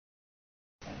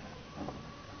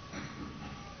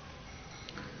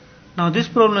Now this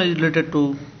problem is related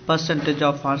to percentage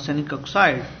of arsenic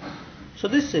oxide. So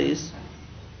this says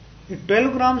a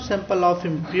 12 gram sample of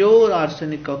impure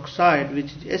arsenic oxide which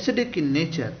is acidic in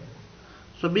nature.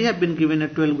 So we have been given a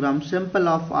 12 gram sample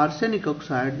of arsenic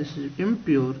oxide. This is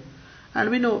impure,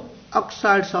 and we know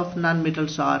oxides of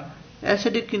non-metals are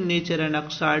acidic in nature and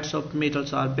oxides of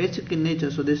metals are basic in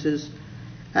nature. So this is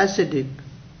acidic,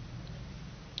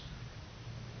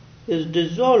 is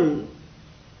dissolved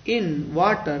in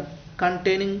water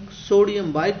containing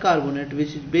sodium bicarbonate which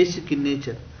is basic in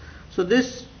nature. So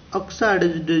this oxide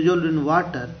is dissolved in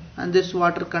water, and this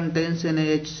water contains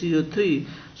NaHCO3.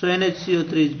 So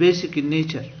NaHCO3 is basic in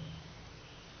nature.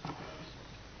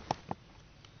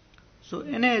 So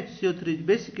NaHCO3 is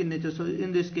basic in nature. So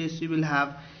in this case you will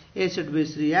have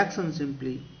acid-base reaction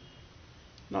simply.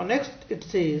 Now next it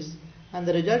says, and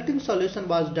the resulting solution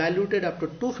was diluted up to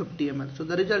 250 ml. So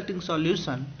the resulting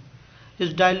solution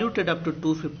is diluted up to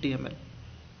 250 ml.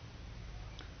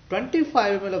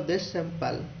 25 ml of this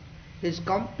sample is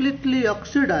completely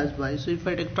oxidized by, so if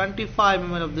I take 25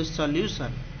 ml of this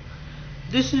solution,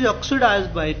 this is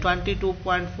oxidized by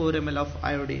 22.4 ml of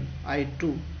iodine,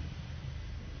 I2.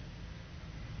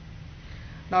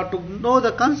 Now to know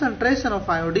the concentration of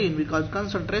iodine, because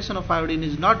concentration of iodine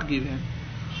is not given,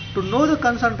 to know the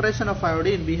concentration of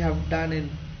iodine we have done in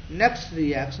next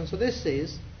reaction. So this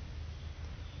says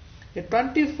a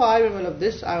 25 ml of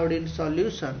this iodine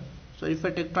solution. So if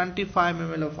I take 25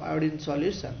 ml of iodine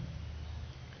solution,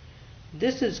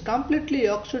 this is completely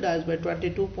oxidized by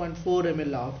 22.4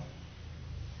 ml of,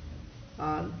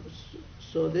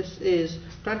 so this is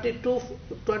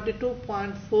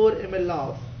 22.4 ml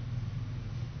of,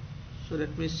 so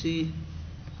let me see,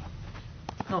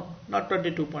 no, not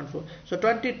 22.4, so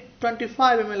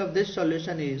 25 ml of this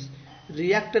solution is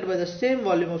reacted by the same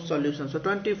volume of solution. So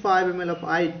 25 ml of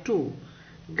I2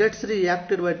 gets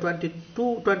reacted by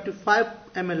 25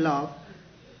 ml of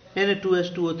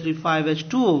Na2H2O3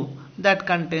 5H2O that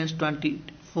contains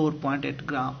 24.8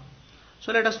 gram.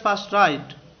 So let us first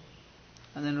write,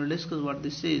 and then we'll discuss what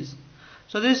this is.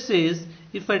 So this is,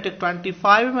 if I take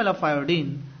 25 ml of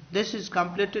iodine, this is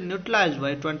completely neutralized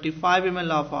by 25 ml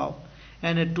of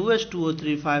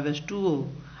Na2H2O3 5H2O,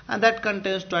 and that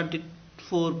contains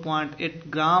 24.8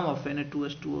 gram of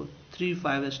Na2H2O3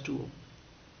 5H2O,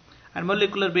 and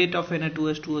molecular weight of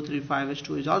Na2H2O3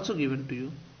 5H2O is also given to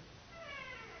you.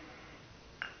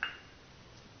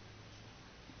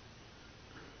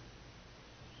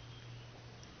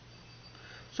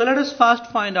 So let us first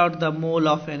find out the mole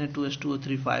of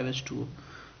Na2H2O3 5H2O.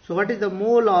 So what is the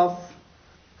mole of,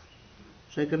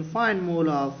 so I can find mole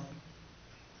of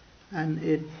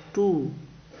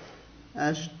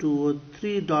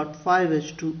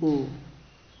Na2H2O3.5H2O.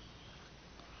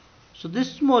 So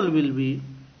this mole will be,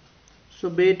 so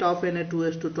weight of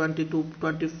Na2H2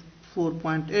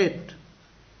 24.8,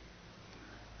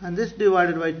 and this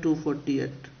divided by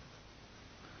 248.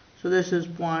 So this is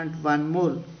 0.1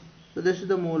 mole. So this is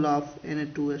the mole of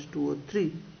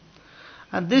Na2H2O3,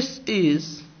 and this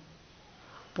is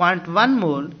 0.1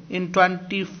 mole in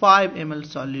 25 ml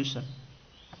solution.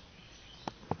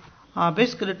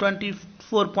 Basically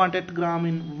 24.8 gram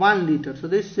in 1 liter. So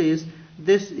this says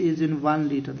this is in 1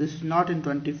 liter. This is not in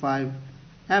 25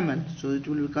 ml. So it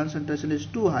will be, concentration is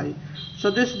too high.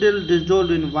 So this will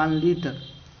dissolve in 1 liter.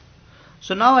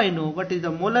 So now I know what is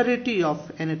the molarity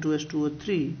of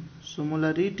Na2H2O3. So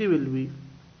molarity will be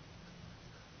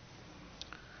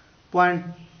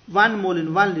 0.1 mole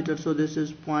in 1 liter. So this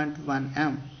is 0.1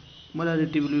 m.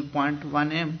 Molarity will be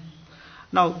 0.1 m.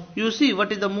 Now you see what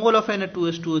is the mole of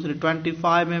Na2H2O3,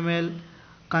 25 ml,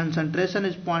 concentration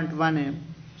is 0.1 m.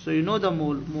 So you know the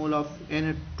mole of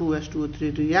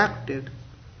Na2H2O3 reacted.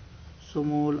 So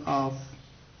mole of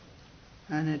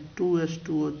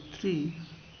Na2H2O3,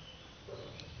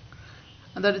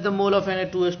 and that is the mole of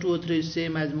Na2H2O3 is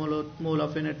same as mole of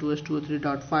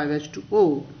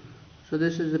Na2H2O3.5H2O. So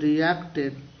this is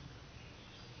reacted.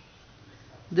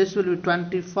 This will be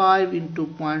 25 into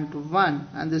 0.1,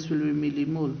 and this will be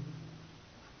millimole.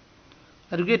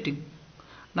 Are you getting?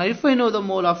 Now if I know the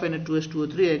mole of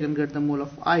Na2H2O3, I can get the mole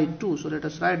of I2. So let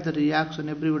us write the reaction.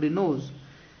 Everybody knows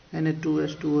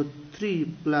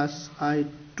Na2H2O3 plus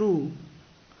I2,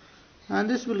 and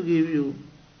this will give you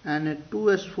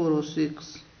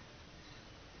Na2H4O6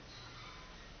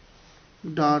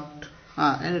 dot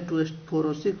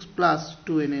Na2H4O6 plus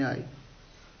 2NaI,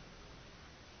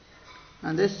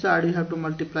 and this side you have to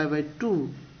multiply by 2.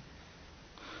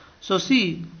 So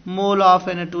see, mole of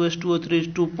Na2H2O3 is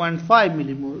 2.5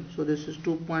 millimole. So this is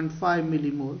 2.5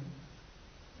 millimole.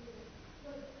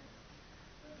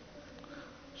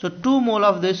 So 2 mole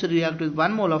of this react with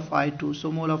 1 mole of I2.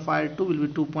 So mole of I2 will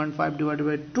be 2.5 divided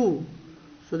by 2.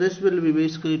 So this will be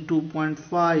basically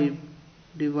 2.5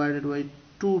 divided by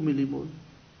 2 millimole.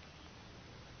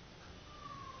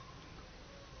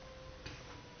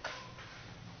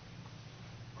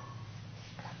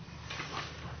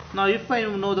 Now if I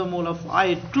know the mole of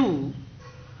I2,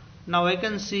 now I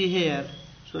can see here,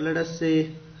 so let us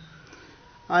say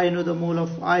I know the mole of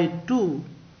I2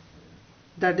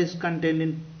 that is contained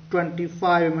in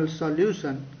 25 ml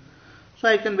solution. So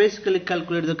I can basically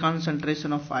calculate the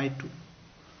concentration of I2.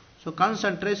 So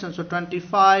concentration, so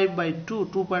 25 by 2,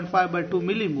 2.5 by 2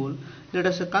 millimole, let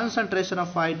us say concentration of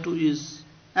I2 is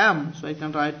M. So I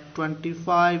can write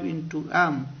 25 into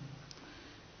M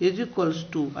is equals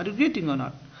to, are you getting or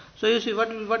not? So you see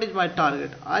what is my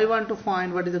target? I want to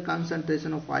find what is the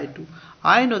concentration of I2.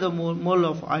 I know the mole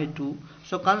of I2.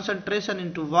 So concentration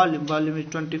into volume is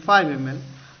 25 ml.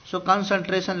 So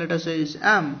concentration, let us say, is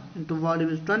M into volume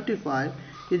is 25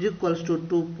 is equals to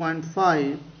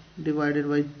 2.5 divided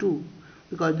by 2.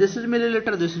 Because this is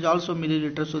milliliter, this is also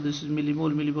milliliter, so this is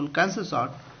millimole cancels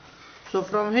out. So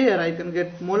from here I can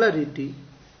get molarity.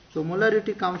 So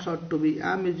molarity comes out to be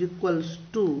M is equals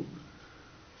to,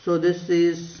 so this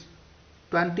is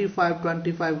 25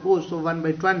 goes, so 1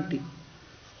 by 20.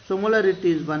 So molarity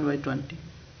is 1 by 20.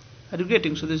 Are you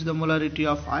getting? So this is the molarity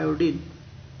of iodine.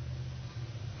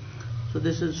 So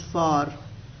this is for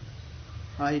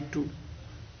I2.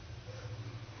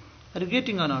 Are you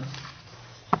getting or not?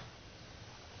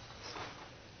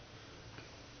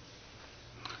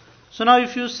 So now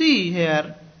if you see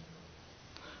here,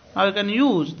 now I can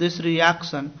use this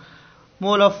reaction.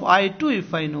 Mole of I2,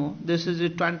 if I know, this is a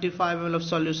 25 ml of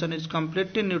solution is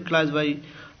completely neutralized by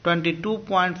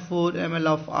 22.4 ml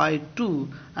of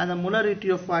I2, and the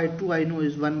molarity of I2 I know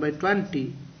is 1 by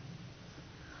 20.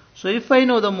 So if I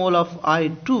know the mole of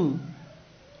I2,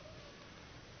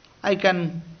 I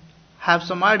can have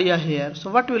some idea here. So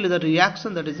what will be the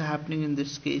reaction that is happening in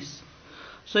this case?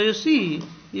 So you see,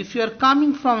 if you are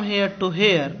coming from here to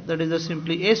here, that is a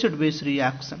simply acid-base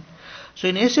reaction. So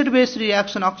in acid-base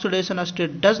reaction, oxidation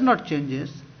state does not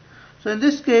changes. So in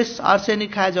this case,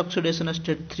 arsenic has oxidation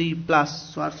state 3+.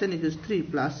 So arsenic is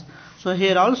 3+. So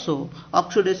here also,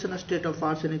 oxidation state of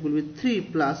arsenic will be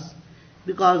 3+,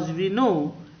 because we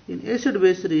know in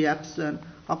acid-base reaction,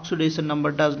 oxidation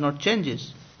number does not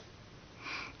changes.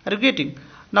 Are you getting?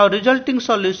 Now resulting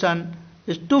solution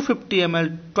is 250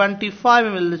 ml, 25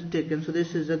 ml is taken. So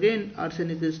this is again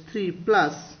arsenic is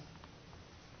 3+.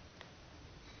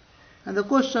 And the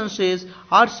question says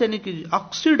arsenic is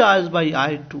oxidized by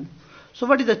I2. So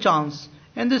what is the chance?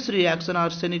 In this reaction,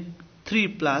 arsenic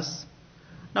 3+.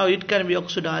 Now it can be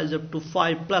oxidized up to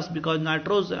 5+,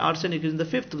 because arsenic is in the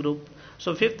 5th group.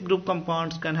 So 5th group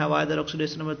compounds can have either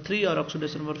oxidation number 3 or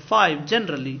oxidation number 5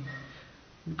 generally,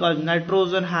 because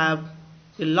nitrogen have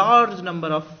a large number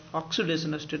of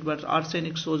oxidation state, but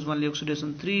arsenic shows only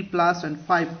oxidation 3+ and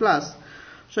 5+.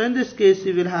 So in this case,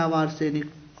 we will have arsenic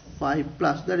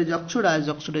 5+, that is oxidized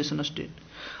oxidation state.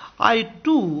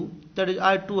 I2, that is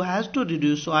I2 has to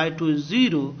reduce, so I2 is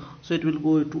 0, so it will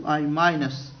go to I-.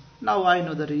 Now I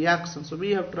know the reaction, so we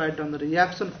have to write down the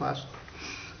reaction first.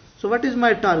 So what is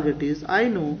my target is, I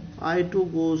know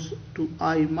I2 goes to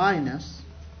I-,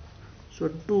 so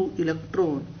 2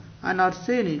 electron, and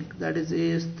arsenic, that is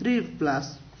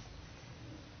As3+,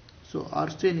 so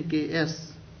arsenic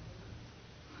As.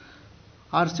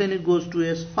 Arsenic goes to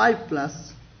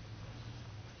As5+,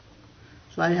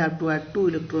 so I have to add 2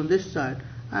 electrons this side,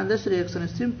 and this reaction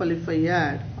is simple. If I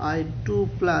add I2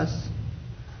 plus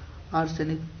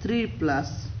arsenic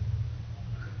 3+,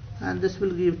 and this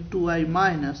will give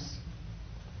 2I-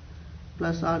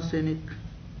 plus arsenic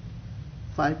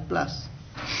 5+.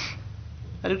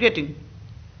 Are you getting?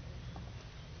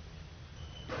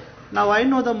 Now I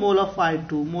know the mole of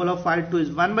I2. Mole of I2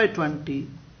 is 1 by 20,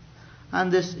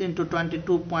 and this into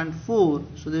 22.4,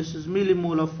 so this is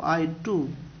millimole of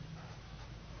I2.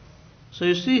 So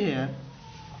you see here,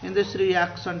 in this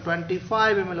reaction,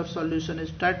 25 ml of solution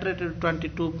is titrated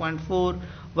 22.4,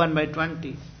 1 by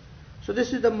 20. So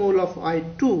this is the mole of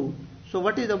I2. So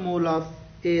what is the mole of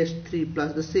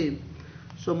As3+? The same.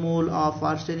 So mole of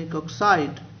arsenic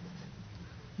oxide,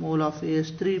 mole of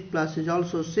As3+ is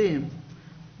also same,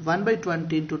 1 by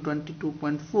 20 into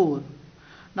 22.4.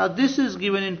 Now this is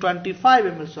given in 25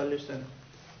 ml solution.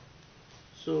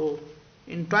 So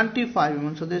in 25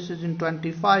 ml, so this is in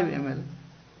 25 ml,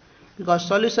 because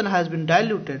solution has been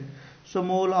diluted. So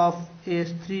mole of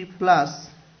As3+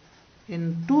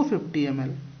 in 250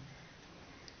 ml.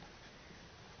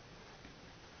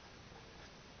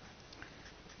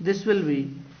 This will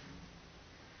be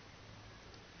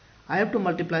I have to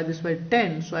multiply this by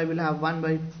 10, so I will have 1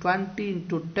 by 20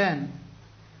 into 10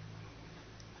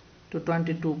 to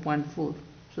 22.4.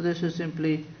 So this is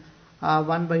simply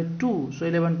 1 by 2, so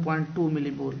 11.2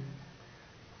 millimole.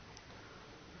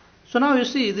 So now you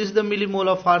see this is the millimole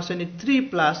of arsenic 3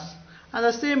 plus, and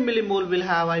the same millimole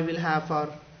I will have for,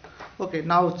 okay,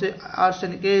 now say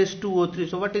arsenic AS2O3.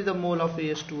 So what is the mole of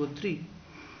AS2O3?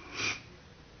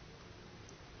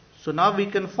 So now we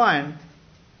can find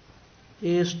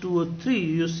AS2O3.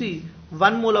 You see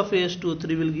 1 mole of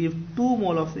AS2O3 will give 2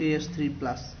 mole of AS3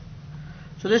 plus.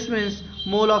 So this means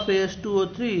mole of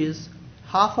AS2O3 is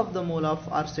half of the mole of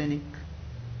arsenic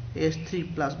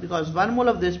AS3 plus, because 1 mole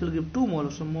of this will give 2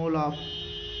 moles. So mole of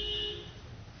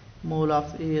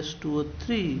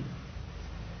AS2O3,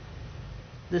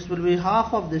 this will be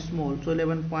half of this mole, so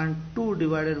 11.2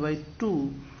 divided by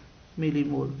 2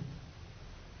 millimole.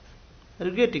 Are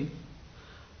you getting?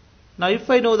 Now if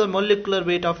I know the molecular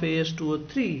weight of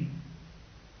AS2O3,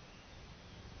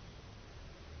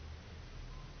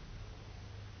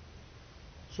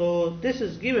 so this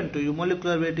is given to you,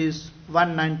 molecular weight is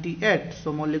 198,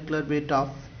 so molecular weight of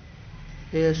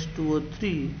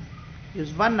AS2O3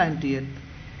 is 198.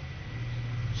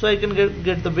 So I can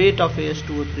get the weight of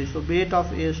AS2O3. So weight of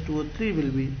AS2O3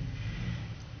 will be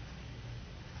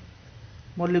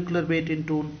molecular weight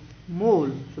into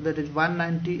mole, so that is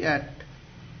 198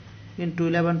 into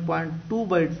 11.2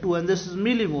 by 2, and this is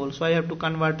millimole, so I have to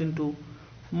convert into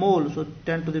mole, so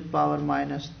 10 to the power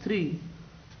minus 3.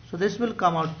 So this will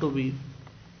come out to be,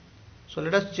 so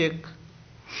let us check.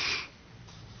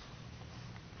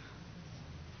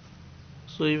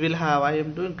 So we will have, I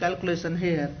am doing calculation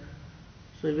here,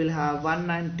 so we will have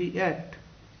 198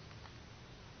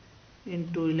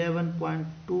 into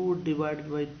 11.2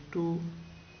 divided by 2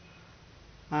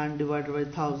 and divided by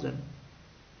 1000.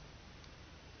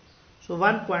 So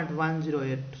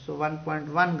 1.108, so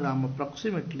 1.1 gram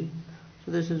approximately.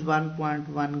 So this is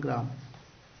 1.1 gram.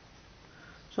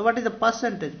 So what is the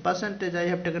percentage? Percentage, I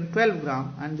have taken 12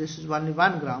 gram and this is only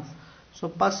 1 gram. So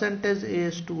percentage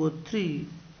AS2O3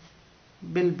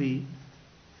 will be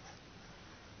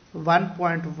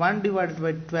 1.1 divided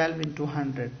by 12 into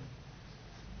 100.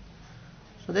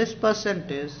 So this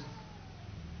percentage,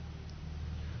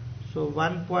 so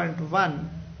 1.1,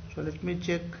 so let me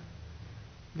check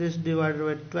this divided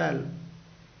by 12.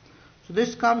 So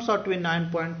this comes out to be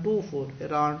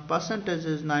 9.24, around percentage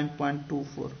is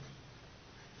 9.24.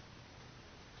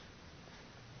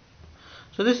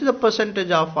 So this is the percentage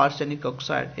of arsenic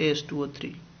oxide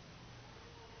AS2O3.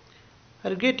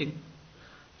 Are you getting?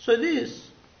 So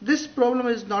this problem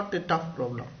is not a tough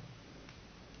problem.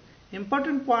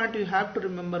 Important point, you have to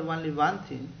remember only one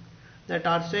thing, that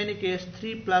arsenic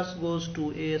AS3 plus goes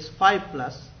to AS5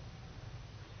 plus.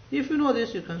 If you know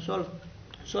this, you can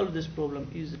solve this problem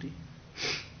easily.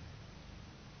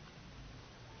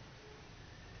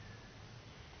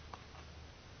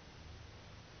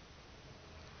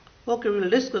 Okay, we will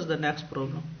discuss the next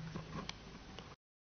problem.